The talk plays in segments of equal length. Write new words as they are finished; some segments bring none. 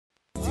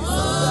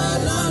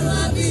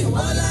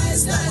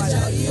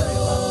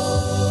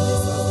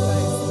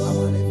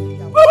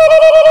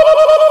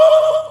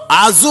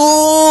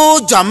Azu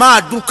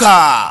jama'a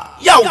duka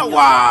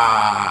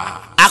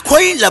yawa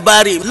akwai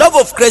labari Love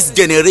of Christ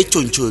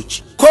Generation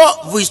Church ko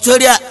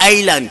Victoria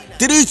Island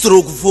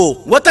 3/4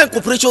 Watan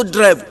Corporation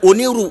Drive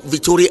Oniru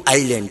Victoria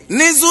Island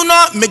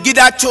Nizuna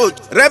Megida Church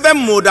Reverend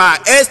Moda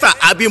Esther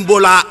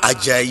Abimbola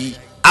Ajayi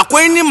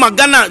akwai ni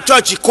magana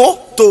church ko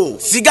to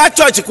siga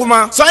church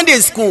kuma Sunday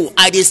school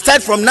I dey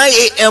start from 9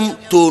 a.m.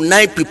 to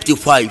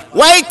 9:55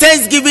 while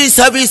Thanksgiving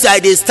service I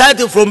dey start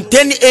from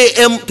 10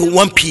 a.m. to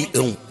 1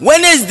 p.m.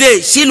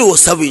 Wednesday Shiloh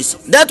service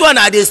that one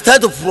I dey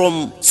start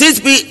from 6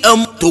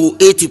 p.m. to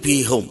 8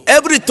 p.m.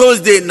 Every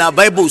Thursday na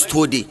Bible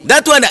study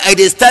that one I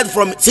dey start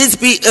from 6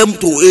 p.m.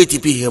 to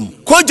 8 p.m.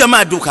 ko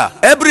jama'a duka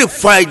every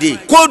Friday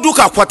ko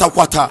duka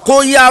kwata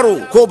ko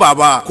yaro ko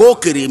baba ko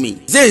kirimi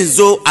zai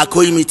zo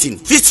akwai meeting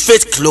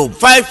Faith Club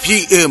 5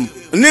 p.m.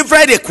 Ni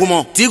Friday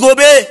kuma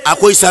tigobe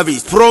akwai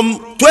service from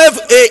 12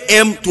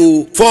 a.m.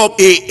 to 4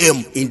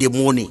 a.m. in the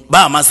morning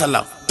ba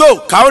masala to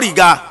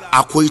kauriga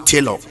akwai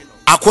tailor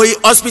akwai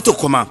hospital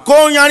kuma ko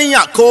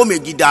yarinya ko mai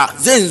gida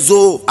zan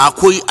zo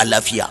akwai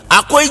alafiya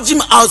akwai gym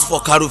house for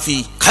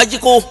karufi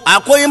kajiko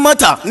akwai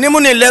mata ni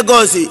mune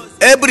Lagos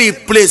every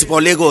place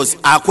for Lagos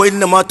akwai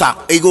ni mata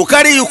e go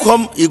carry you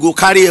come e go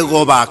carry you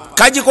go back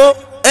kajiko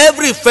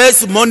every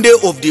first Monday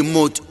of the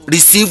month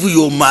receive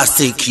your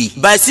master key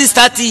by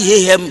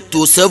 6:30 a.m.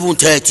 to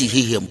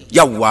 7:30 a.m.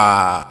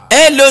 yawa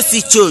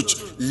LOC Church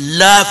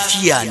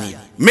lafiya ne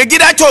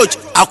Megida Church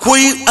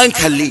akwai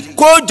ankali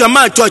ko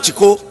jama'a church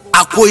ko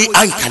akwai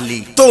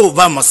ankali to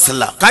ba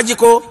masala kaji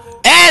ko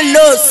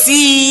LOC.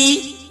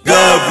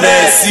 God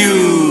bless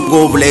you.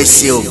 God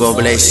bless you. God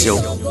bless you.